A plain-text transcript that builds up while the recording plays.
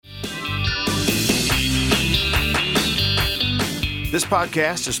This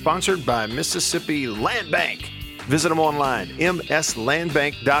podcast is sponsored by Mississippi Land Bank. Visit them online,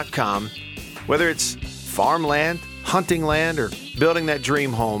 mslandbank.com. Whether it's farmland, hunting land, or building that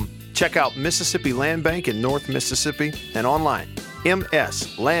dream home, check out Mississippi Land Bank in North Mississippi and online,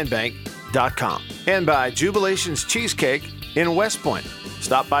 mslandbank.com. And by Jubilations Cheesecake in West Point.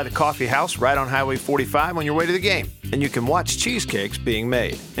 Stop by the coffee house right on Highway 45 on your way to the game, and you can watch cheesecakes being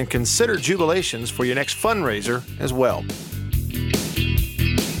made. And consider Jubilations for your next fundraiser as well.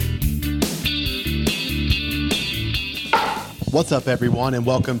 What's up, everyone, and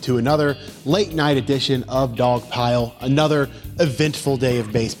welcome to another late night edition of Dog Pile, another eventful day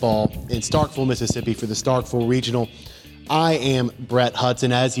of baseball in Starkville, Mississippi for the Starkville Regional. I am Brett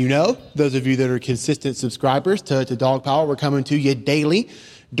Hudson. As you know, those of you that are consistent subscribers to Dog Pile, we're coming to you daily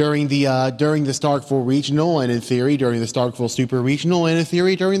during the Starkville Regional, and in theory during the Starkville Super Regional, and in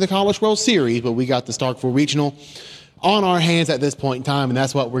theory during the College World Series. But we got the Starkville Regional on our hands at this point in time, and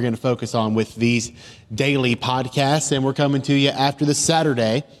that's what we're going to focus on with these daily podcasts. And we're coming to you after the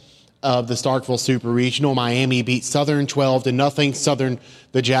Saturday of the Starkville Super Regional. Miami beat Southern 12-0. Southern,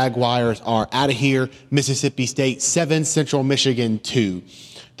 the Jaguars are out of here. Mississippi State 7, Central Michigan 2.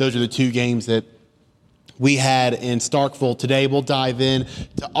 Those are the two games that we had in Starkville today. We'll dive in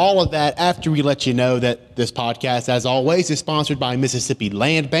to all of that after we let you know that this podcast, as always, is sponsored by Mississippi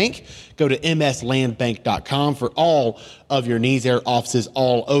Land Bank. Go to mslandbank.com for all of your needs. There are offices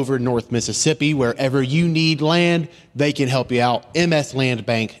all over North Mississippi. Wherever you need land, they can help you out.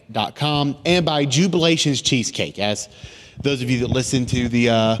 mslandbank.com. And by Jubilations Cheesecake. As those of you that listen to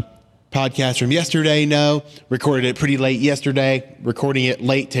the podcast from yesterday know, recorded it pretty late yesterday, recording it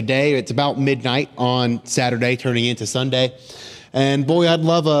late today. It's about midnight on Saturday, turning into Sunday. And boy, I'd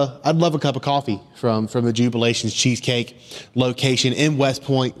love a cup of coffee from the Jubilations Cheesecake location in West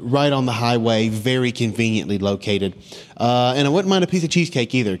Point, right on the highway, very conveniently located. And I wouldn't mind a piece of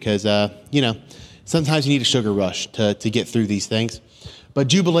cheesecake either, because sometimes you need a sugar rush to get through these things. But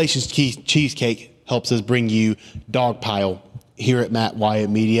Jubilations Cheesecake helps us bring you Dog Pile here at Matt Wyatt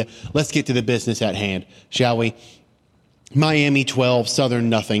Media. Let's get to the business at hand, shall we? Miami 12,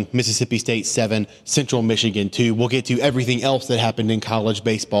 Southern 0, Mississippi State 7, Central Michigan 2. We'll get to everything else that happened in college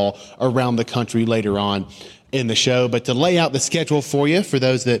baseball around the country later on in the show. But to lay out the schedule for you, for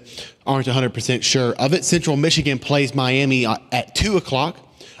those that aren't 100% sure of it, Central Michigan plays Miami at 2 o'clock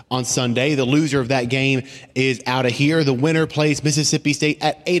on Sunday. The loser of that game is out of here. The winner plays Mississippi State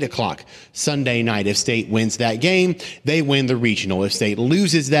at 8 o'clock Sunday night. If State wins that game, they win the regional. If State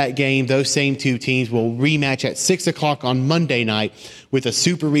loses that game, those same two teams will rematch at 6 o'clock on Monday night with a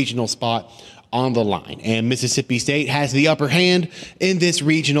super regional spot on the line. And Mississippi State has the upper hand in this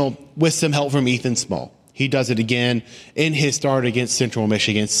regional with some help from Ethan Small. He does it again in his start against Central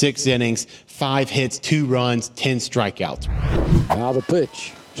Michigan. 6 innings, 5 hits, 2 runs, 10 strikeouts. Now the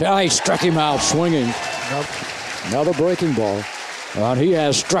pitch. He struck him out swinging. Nope. Another breaking ball. And he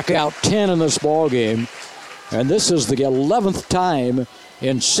has struck out 10 in this ball game. And this is the 11th time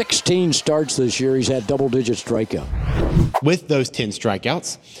in 16 starts this year he's had double-digit strikeout. With those 10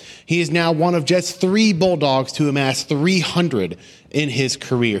 strikeouts, he is now one of just 3 Bulldogs to amass 300 in his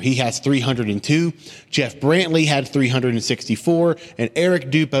career. He has 302. Jeff Brantley had 364. And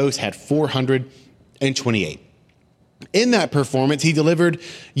Eric Dupos had 428. In that performance, he delivered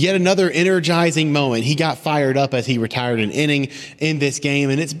yet another energizing moment. He got fired up as he retired an inning in this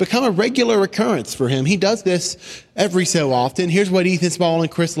game, and it's become a regular occurrence for him. He does this every so often. Here's what Ethan Small and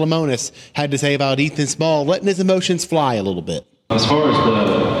Chris Lemonis had to say about Ethan Small letting his emotions fly a little bit. As far as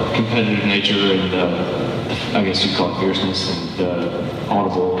the competitive nature and I guess you'd call it fierceness and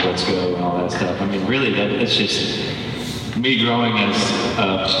audible, let's go, and all that stuff, I mean, really, that's just me growing as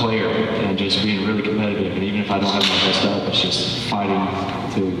a player and just being really competitive, and even if I don't have my best up, it's just fighting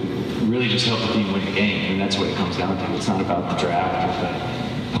to really just help the team win the game, and that's what it comes down to. It's not about the draft or the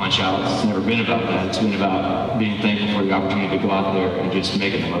punch outs. It's never been about that. It's been about being thankful for the opportunity to go out there and just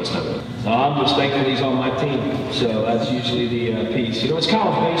making the most of it. I'm just thankful he's on my team, so that's usually the piece. It's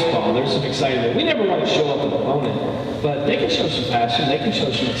college baseball. There's some excitement. We never want to show up an opponent, but they can show some passion. They can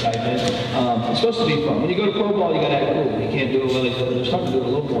show some excitement. It's supposed to be fun. When you go to pro ball, you got to act cool. You can't do it really. They're starting to do it a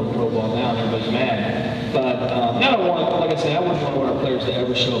little more in pro ball now, and everybody's mad. But I don't want, like I said, I wouldn't want our players to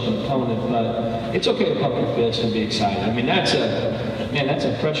ever show up an opponent, but it's okay to pump your fist and be excited. I mean, that's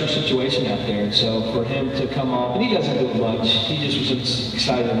a pressure situation out there. And so for him to come off, and he doesn't do much, he just was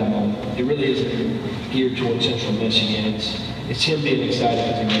excited in the moment. It really isn't geared towards Central Michigan. It's him being excited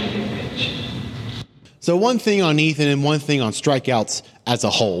because he made a big pitch. So one thing on Ethan and one thing on strikeouts as a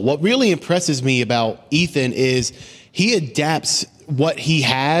whole. What really impresses me about Ethan is he adapts what he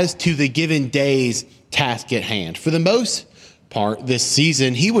has to the given day's task at hand. For the most part this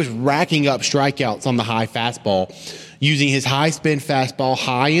season, he was racking up strikeouts on the high fastball, using his high-spin fastball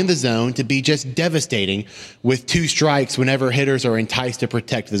high in the zone to be just devastating with 2 strikes whenever hitters are enticed to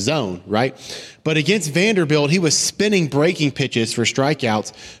protect the zone, right? But against Vanderbilt, he was spinning breaking pitches for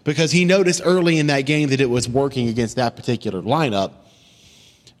strikeouts because he noticed early in that game that it was working against that particular lineup.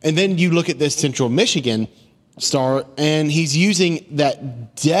 And then you look at this Central Michigan start, and he's using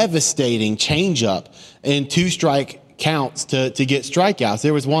that devastating changeup in 2-strike counts to get strikeouts.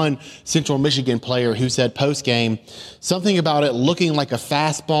 There was one Central Michigan player who said post-game something about it looking like a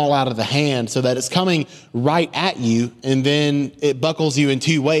fastball out of the hand, so that it's coming right at you, and then it buckles you in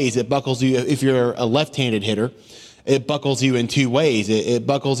 2 ways. It buckles you if you're a left-handed hitter. It buckles you in 2 ways. It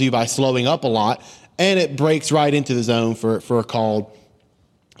buckles you by slowing up a lot, and it breaks right into the zone for a called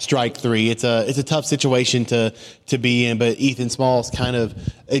strike 3. It's a tough situation to be in, but Ethan Small's kind of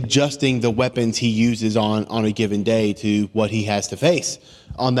adjusting the weapons he uses on a given day to what he has to face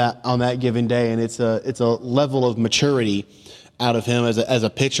on that given day, and it's a level of maturity out of him as a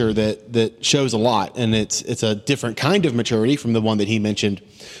pitcher that shows a lot, and it's a different kind of maturity from the one that he mentioned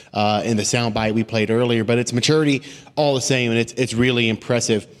in the soundbite we played earlier, but it's maturity all the same, and it's really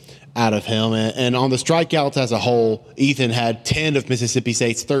impressive out of him. And on the strikeouts as a whole, Ethan had 10 of Mississippi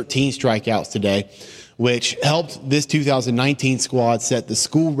State's 13 strikeouts today, which helped this 2019 squad set the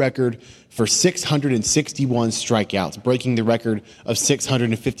school record for 661 strikeouts, breaking the record of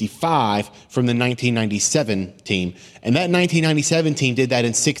 655 from the 1997 team. And that 1997 team did that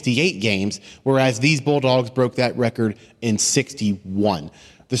in 68 games, whereas these Bulldogs broke that record in 61.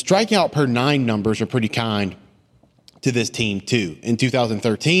 The strikeout per 9 numbers are pretty kind to this team too. In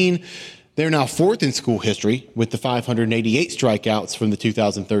 2013, they're now 4th in school history with the 588 strikeouts from the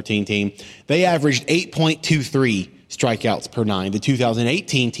 2013 team. They averaged 8.23 strikeouts per 9. The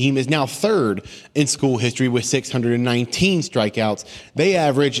 2018 team is now 3rd in school history with 619 strikeouts. They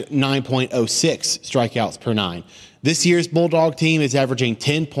average 9.06 strikeouts per 9. This year's Bulldog team is averaging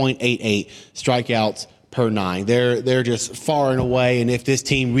 10.88 strikeouts per 9. They're just far and away, and if this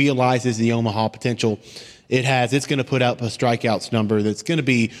team realizes the Omaha potential it's going to put out a strikeouts number that's going to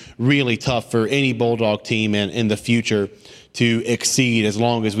be really tough for any Bulldog team in the future to exceed, as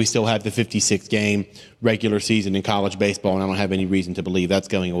long as we still have the 56-game regular season in college baseball, and I don't have any reason to believe that's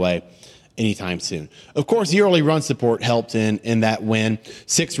going away anytime soon. Of course, the early run support helped in that win.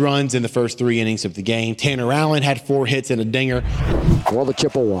 6 runs in the first 3 innings of the game. Tanner Allen had 4 hits and a dinger. For the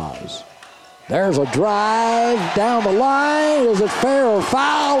Chippewas. There's a drive down the line. Is it fair or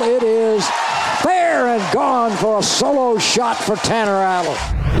foul? It is fair and gone for a solo shot for Tanner Allen.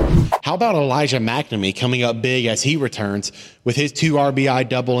 How about Elijah McNamee coming up big as he returns with his 2 RBI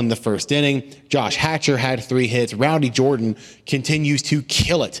double in the first inning? Josh Hatcher had 3 hits. Rowdy Jordan continues to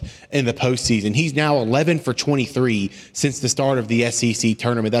kill it in the postseason. He's now 11 for 23 since the start of the SEC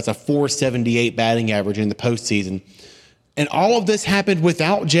tournament. That's a .478 batting average in the postseason. And all of this happened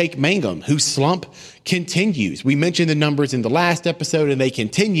without Jake Mangum, whose slump continues. We mentioned the numbers in the last episode, and they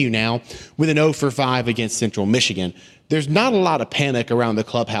continue now with an 0 for 5 against Central Michigan. There's not a lot of panic around the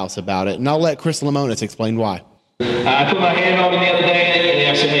clubhouse about it, and I'll let Chris Lemonis explain why. I put my hand on him the other day,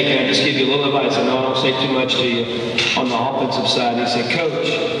 and I said, hey, can I just give you a little advice? I know I don't say too much to you on the offensive side. He said,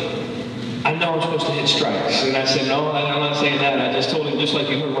 Coach, I know I'm supposed to hit strikes. And I said, no, I'm not saying that. I just told him, just like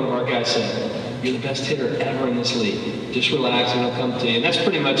you heard one of our guys say, you're the best hitter ever in this league. Just relax and it'll come to you. And that's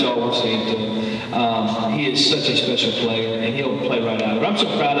pretty much all we're saying to him. He is such a special player, and he'll play right out of it. I'm so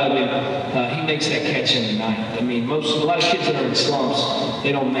proud of him. He makes that catch in the ninth. I mean, a lot of kids that are in slumps,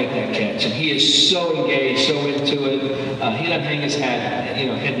 they don't make that catch. And he is so engaged, so into it. He doesn't hang his hat,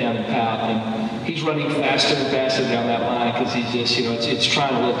 head down and pout. And he's running faster and faster down that line because he's just, it's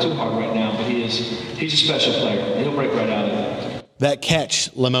trying to live too hard right now. But he's a special player, and he'll break right out of it. That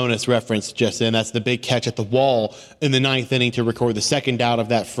catch Lemonis referenced just then, that's the big catch at the wall in the 9th inning to record the second out of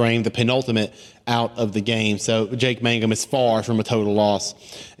that frame, the penultimate out of the game. So Jake Mangum is far from a total loss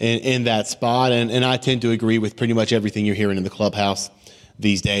in that spot. And I tend to agree with pretty much everything you're hearing in the clubhouse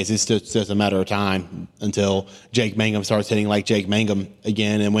these days. It's just a matter of time until Jake Mangum starts hitting like Jake Mangum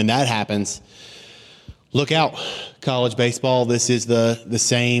again. And when that happens, look out, college baseball. This is the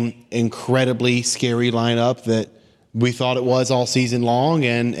same incredibly scary lineup that we thought it was all season long,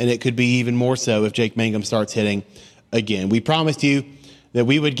 and it could be even more so if Jake Mangum starts hitting again. We promised you that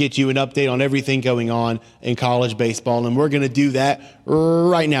we would get you an update on everything going on in college baseball, and we're going to do that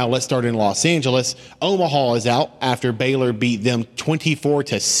right now. Let's start in Los Angeles. Omaha is out after Baylor beat them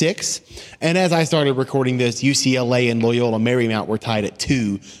 24-6. And as I started recording this, UCLA and Loyola Marymount were tied at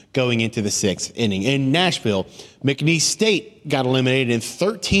 2 going into the 6th inning. In Nashville, McNeese State got eliminated in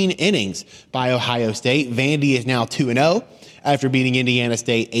 13 innings by Ohio State. Vandy is now 2-0. after beating Indiana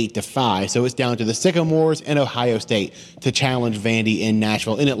State 8-5. So it's down to the Sycamores and Ohio State to challenge Vandy in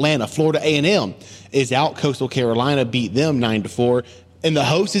Nashville. In Atlanta, Florida A&M is out. Coastal Carolina beat them 9-4. And the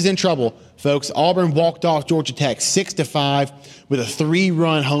host is in trouble, folks. Auburn walked off Georgia Tech 6-5 with a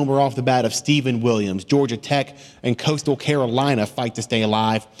 3-run homer off the bat of Stephen Williams. Georgia Tech and Coastal Carolina fight to stay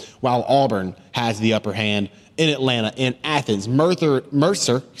alive, while Auburn has the upper hand in Atlanta. In Athens,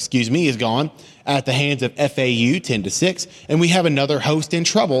 Mercer is gone at the hands of FAU 10-6. And we have another host in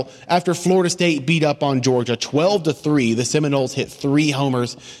trouble after Florida State beat up on Georgia 12-3. The Seminoles hit 3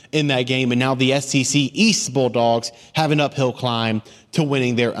 homers in that game. And now the SEC East Bulldogs have an uphill climb to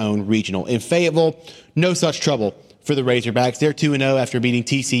winning their own regional. In Fayetteville, no such trouble for the Razorbacks. They're 2-0 after beating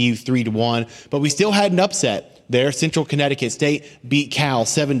TCU 3-1. But we still had an upset there. Central Connecticut State beat Cal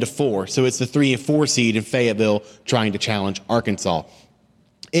 7-4. So it's the 3 and 4 seed in Fayetteville trying to challenge Arkansas.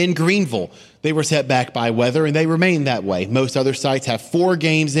 In Greenville, they were set back by weather, and they remain that way. Most other sites have 4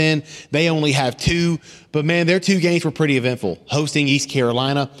 games in. They only have 2. But, man, their 2 games were pretty eventful. Hosting East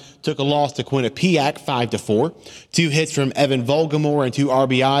Carolina took a loss to Quinnipiac 5-4. 2 hits from Evan Volgamore and 2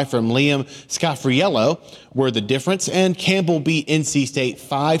 RBI from Liam Scafriello were the difference. And Campbell beat NC State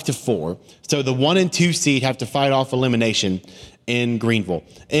 5-4. So the 1 and 2 seed have to fight off elimination in Greenville.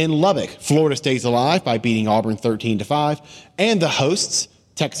 In Lubbock, Florida stays alive by beating Auburn 13-5. And the hosts,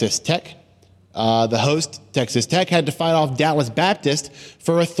 Texas Tech. Texas Tech, had to fight off Dallas Baptist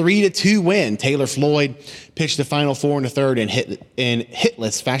for a 3-2 win. Taylor Floyd pitched the final 4 1/3 in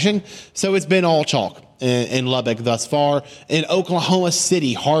hitless fashion. So it's been all chalk in Lubbock thus far. In Oklahoma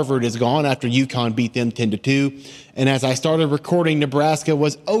City, Harvard is gone after UConn beat them 10-2. And as I started recording, Nebraska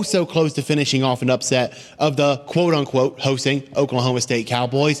was oh so close to finishing off an upset of the quote-unquote hosting Oklahoma State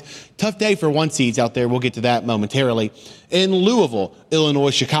Cowboys. Tough day for 1 seeds out there. We'll get to that momentarily. In Louisville,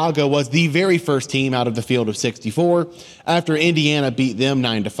 Illinois, Chicago was the very first team out of the field of 64 after Indiana beat them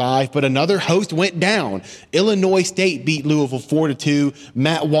 9-5. But another host went down. Illinois State beat Louisville 4-2.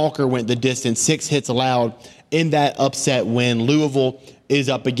 Matt Walker went the distance, 6 hits allowed in that upset win. Louisville is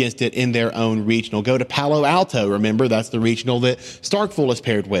up against it in their own regional. Go to Palo Alto. Remember, that's the regional that Starkville is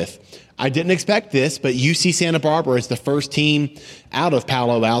paired with. I didn't expect this, but UC Santa Barbara is the first team out of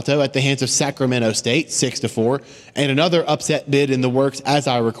Palo Alto at the hands of Sacramento State, 6-4. And another upset bid in the works as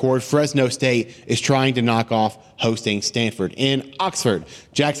I record. Fresno State is trying to knock off hosting Stanford. In Oxford,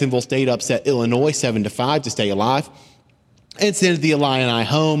 Jacksonville State upset Illinois 7-5 to stay alive and sends the Illini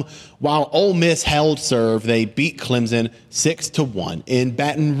home. While Ole Miss held serve, they beat Clemson 6-1. In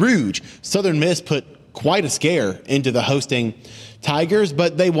Baton Rouge, Southern Miss put quite a scare into the hosting Tigers,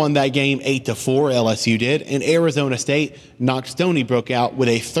 but they won that game 8-4, LSU did. And Arizona State knocked Stony Brook out with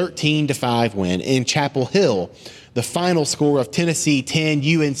a 13-5 win. In Chapel Hill, the final score of Tennessee 10,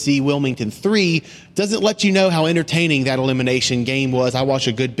 UNC Wilmington 3 doesn't let you know how entertaining that elimination game was. I watched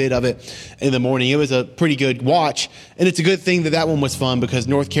a good bit of it in the morning. It was a pretty good watch, and it's a good thing that one was fun because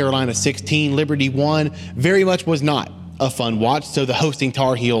North Carolina 16, Liberty 1 very much was not a fun watch. So the hosting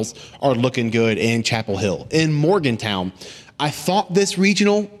Tar Heels are looking good in Chapel Hill. In Morgantown, I thought this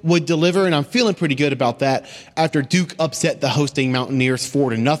regional would deliver, and I'm feeling pretty good about that after Duke upset the hosting Mountaineers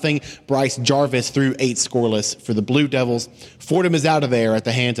 4-0. Bryce Jarvis threw 8 scoreless for the Blue Devils. Fordham is out of there at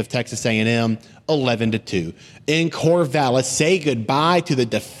the hands of Texas A&M, 11-2. In Corvallis, say goodbye to the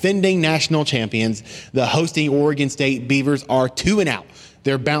defending national champions. The hosting Oregon State Beavers are 2-out.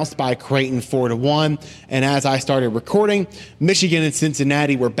 They're bounced by Creighton 4-1. And as I started recording, Michigan and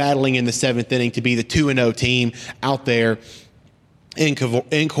Cincinnati were battling in the 7th inning to be the 2-0 team out there in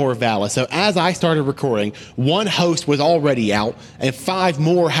Corvallis. So as I started recording, 1 host was already out and 5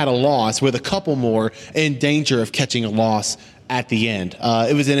 more had a loss, with a couple more in danger of catching a loss at the end.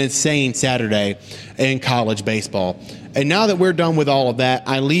 It was an insane Saturday in college baseball. And now that we're done with all of that,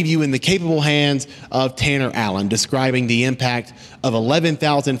 I leave you in the capable hands of Tanner Allen, describing the impact of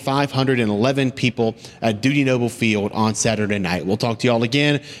 11,511 people at Dudy Noble Field on Saturday night. We'll talk to you all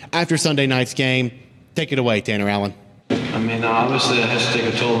again after Sunday night's game. Take it away, Tanner Allen. I mean, obviously it has to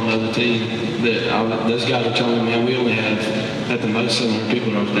take a toll on the other team. Those guys are telling me, man, we only have at the most 700 people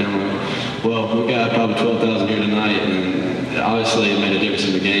in our family. Well, we got probably 12,000 here tonight, and obviously it made a difference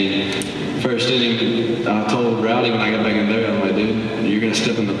in the game. First inning, I told Rowdy when I got back in there, I'm like, dude, you're going to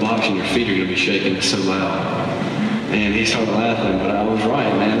step in the box and your feet are going to be shaking. It's so loud. And he started laughing, but I was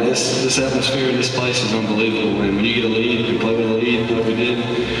right, man. This atmosphere in this place is unbelievable. And when you get a lead, you play with a lead like we did,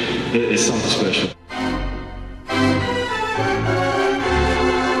 it's something special.